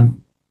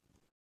scan.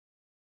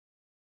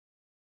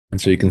 And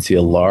so you can see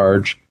a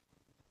large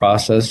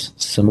process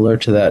similar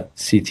to that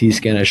CT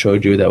scan I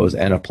showed you that was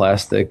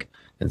anaplastic,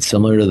 and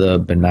similar to the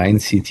benign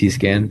CT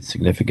scan,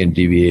 significant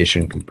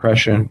deviation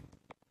compression.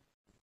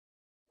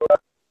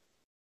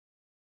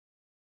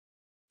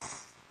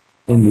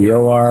 In the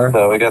OR,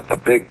 So we got the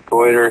big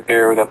goiter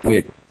here. We got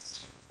the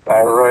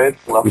thyroid.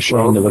 we're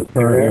showing the recurrent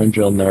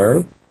laryngeal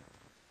nerve.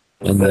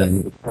 And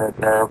then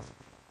nerve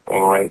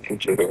going right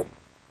into here.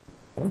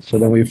 So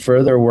then we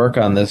further work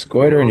on this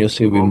goiter, and you'll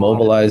see we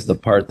mobilize the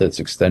part that's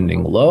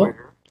extending low.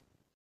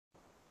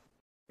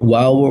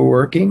 While we're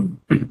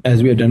working,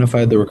 as we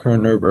identified the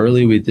recurrent nerve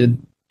early, we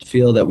did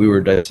feel that we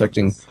were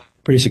dissecting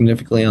pretty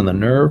significantly on the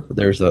nerve.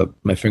 There's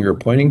my finger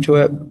pointing to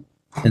it.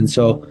 And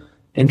so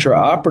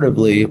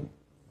intraoperatively,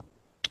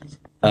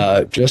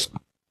 just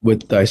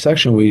with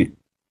dissection, we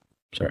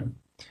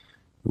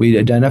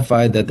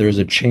identified that there's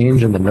a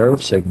change in the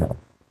nerve signal.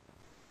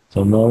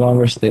 So no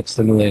longer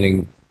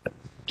stimulating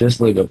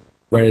distally, but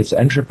right at its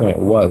entry point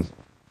it was.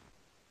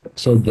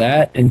 So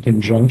that, in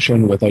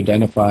conjunction with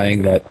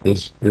identifying that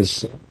this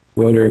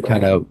goiter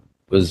kind of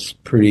was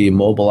pretty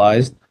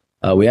mobilized,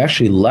 we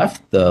actually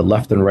left the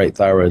left and right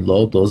thyroid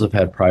lobe. Those have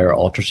had prior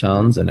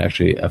ultrasounds, and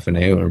actually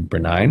FNA were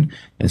benign.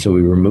 And so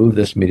we removed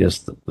this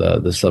the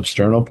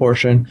substernal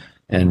portion,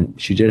 and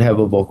she did have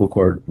a vocal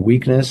cord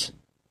weakness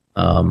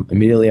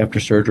immediately after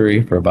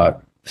surgery for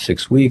about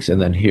 6 weeks.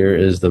 And then here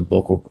is the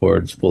vocal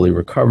cords fully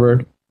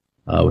recovered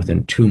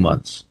within 2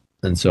 months.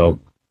 And so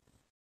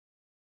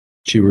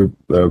she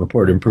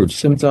reported improved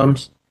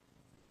symptoms.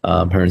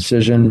 Her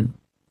incision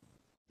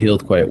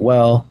healed quite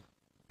well.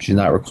 She's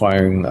not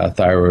requiring a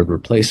thyroid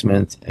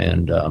replacement,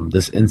 and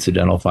this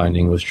incidental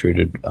finding was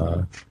treated,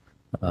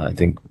 I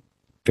think,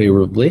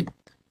 favorably.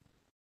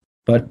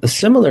 But a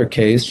similar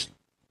case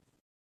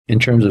in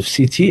terms of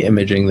CT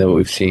imaging that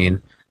we've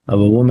seen of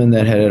a woman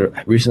that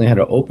had recently had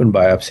an open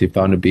biopsy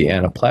found to be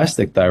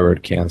anaplastic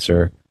thyroid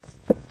cancer,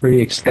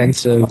 pretty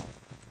extensive.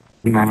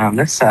 And then on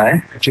this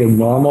side, She had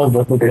normal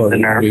vocal cord the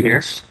nerve here.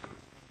 weakness.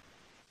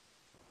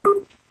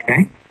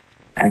 Okay.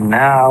 And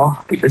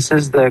now this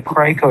is the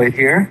cricoid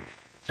here.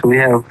 So we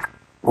have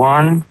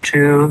 1,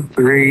 2,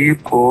 3,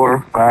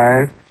 4,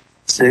 5,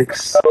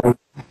 6, 7,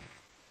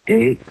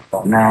 8,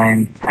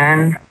 9,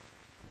 10,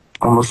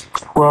 almost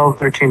 12,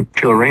 13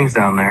 kilo rings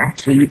down there.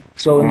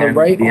 So in the And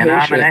right the patient,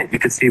 innominate, you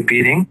can see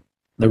beating.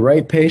 the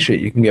right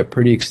patient, you can get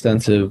pretty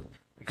extensive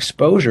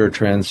exposure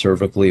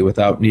transcervically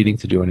without needing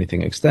to do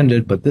anything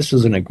extended. But this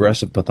is an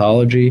aggressive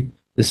pathology.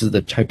 This is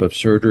the type of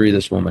surgery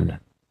this woman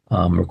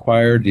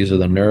required. These are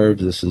the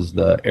nerves. This is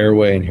the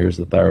airway, and here's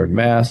the thyroid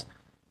mass.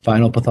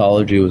 Final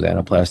pathology was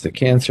anaplastic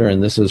cancer,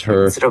 and this is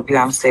her 4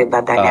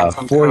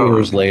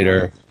 years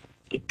later.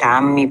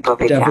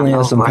 Definitely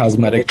has some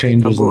cosmetic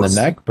changes in the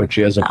neck, but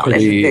she has a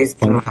pretty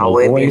functional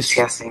voice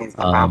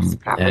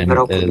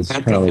and is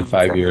currently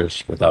 5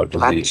 years without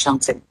disease.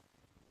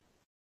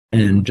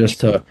 And just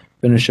to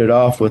finish it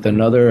off with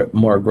another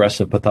more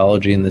aggressive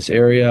pathology in this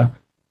area,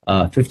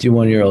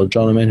 51-year-old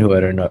gentleman who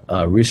had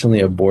a recently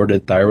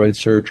aborted thyroid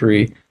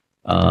surgery.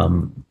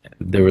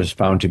 There was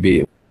found to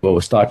be what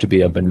was thought to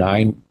be a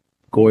benign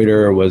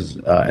goiter, was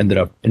ended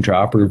up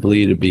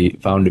intraoperatively to be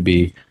found to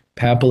be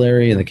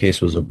papillary, and the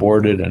case was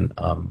aborted, and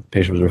the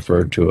patient was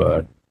referred to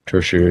a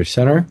tertiary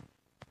center.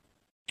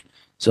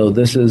 So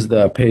this is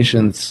the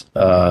patient's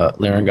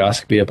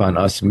laryngoscopy upon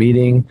us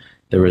meeting.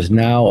 There is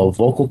now a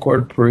vocal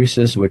cord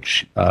paresis,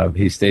 which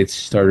he states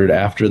started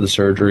after the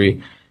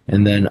surgery.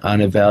 And then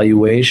on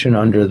evaluation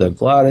under the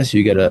glottis,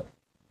 you get a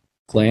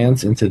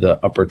glance into the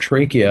upper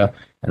trachea.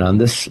 And on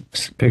this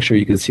picture,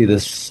 you can see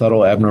this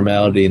subtle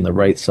abnormality in the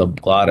right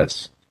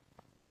subglottis.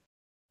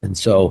 And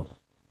so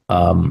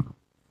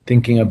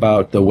thinking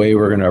about the way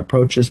we're going to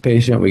approach this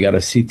patient, we got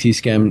a CT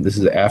scan. This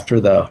is after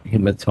the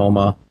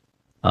hematoma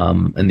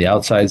and the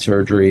outside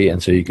surgery.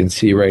 And so you can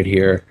see right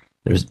here,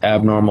 there's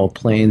abnormal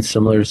planes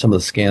similar to some of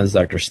the scans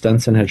Dr.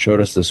 Stenson had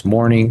showed us this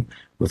morning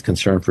with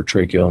concern for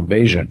tracheal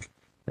invasion.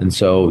 And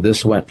so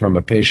this went from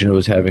a patient who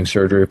was having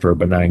surgery for a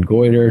benign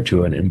goiter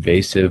to an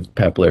invasive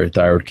papillary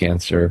thyroid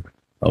cancer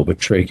with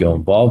tracheal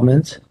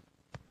involvement.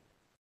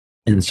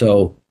 And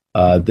so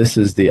this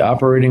is the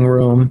operating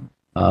room.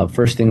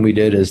 First thing we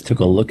did is took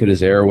a look at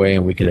his airway,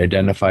 and we could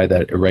identify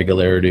that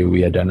irregularity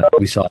we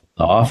saw in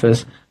the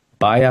office,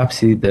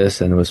 biopsied this,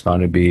 and it was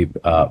found to be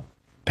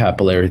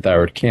papillary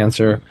thyroid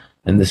cancer.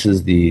 And this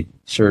is the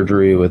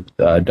surgery with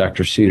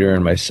Dr. Cedar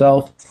and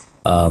myself.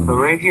 So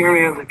right here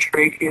we have the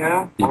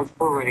trachea,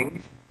 multiple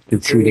rings. You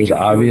can see there's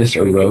obvious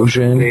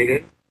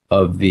erosion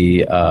of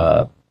the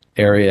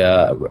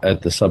area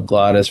at the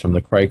subglottis from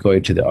the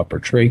cricoid to the upper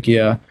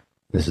trachea.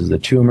 This is the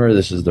tumor.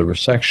 This is the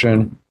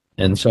resection.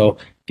 And so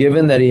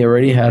given that he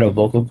already had a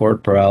vocal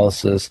cord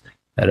paralysis,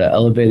 had an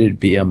elevated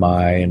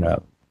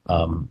BMI,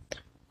 and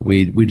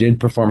we did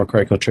perform a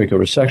cricotracheal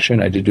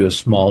resection. I did do a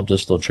small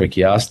distal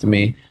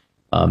tracheostomy.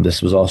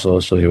 This was also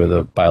associated with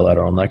a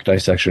bilateral neck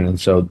dissection. And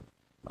so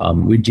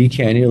we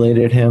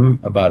decannulated him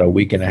about a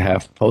week and a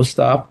half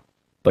post-op,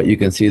 but you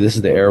can see this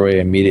is the airway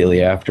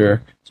immediately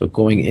after. So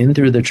going in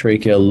through the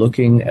trachea,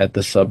 looking at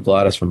the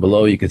subglottis from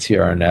below, you can see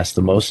our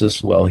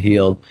anastomosis well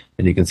healed,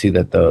 and you can see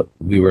that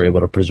we were able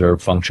to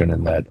preserve function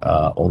in that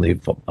only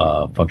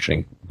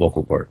functioning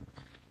vocal cord.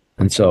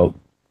 And so,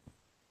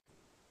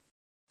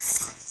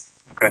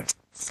 okay.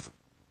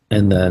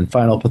 And then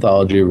final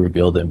pathology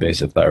revealed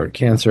invasive thyroid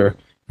cancer.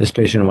 This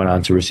patient went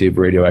on to receive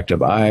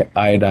radioactive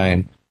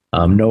iodine,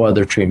 no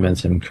other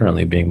treatments, and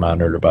currently being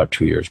monitored about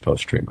 2 years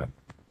post-treatment.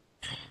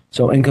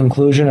 So in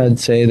conclusion, I'd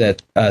say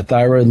that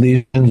thyroid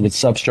lesions with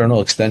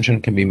substernal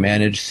extension can be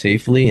managed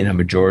safely in a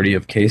majority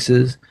of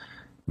cases.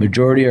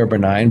 Majority are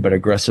benign, but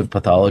aggressive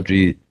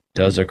pathology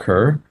does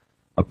occur.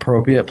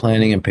 Appropriate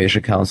planning and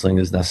patient counseling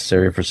is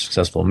necessary for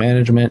successful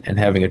management, and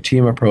having a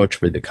team approach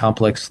for the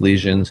complex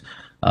lesions,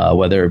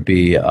 whether it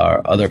be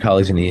our other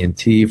colleagues in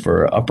ENT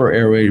for upper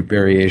airway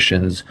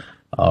variations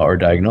or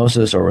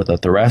diagnosis, or with our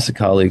thoracic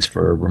colleagues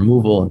for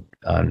removal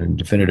and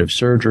definitive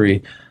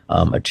surgery.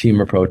 A team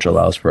approach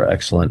allows for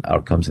excellent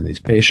outcomes in these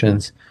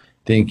patients.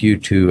 Thank you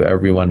to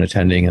everyone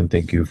attending, and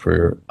thank you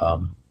for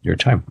your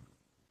time.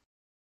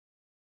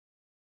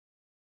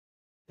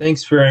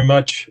 Thanks very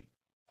much,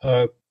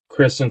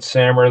 Chris and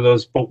Samar.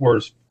 Those were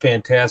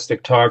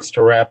fantastic talks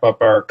to wrap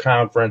up our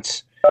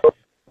conference.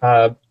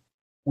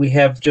 We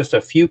have just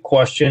a few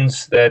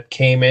questions that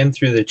came in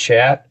through the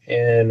chat,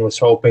 and was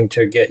hoping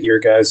to get your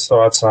guys'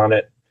 thoughts on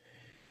it.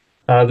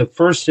 The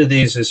first of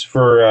these is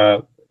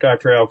for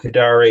Dr.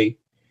 Al-Qadari,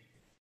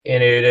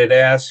 and it had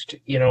asked,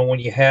 when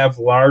you have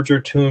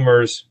larger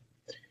tumors,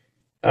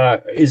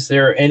 is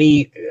there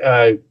any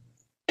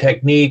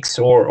techniques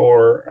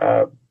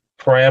or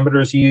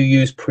parameters you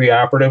use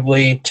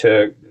preoperatively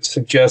to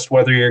suggest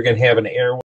whether you're going to have an airway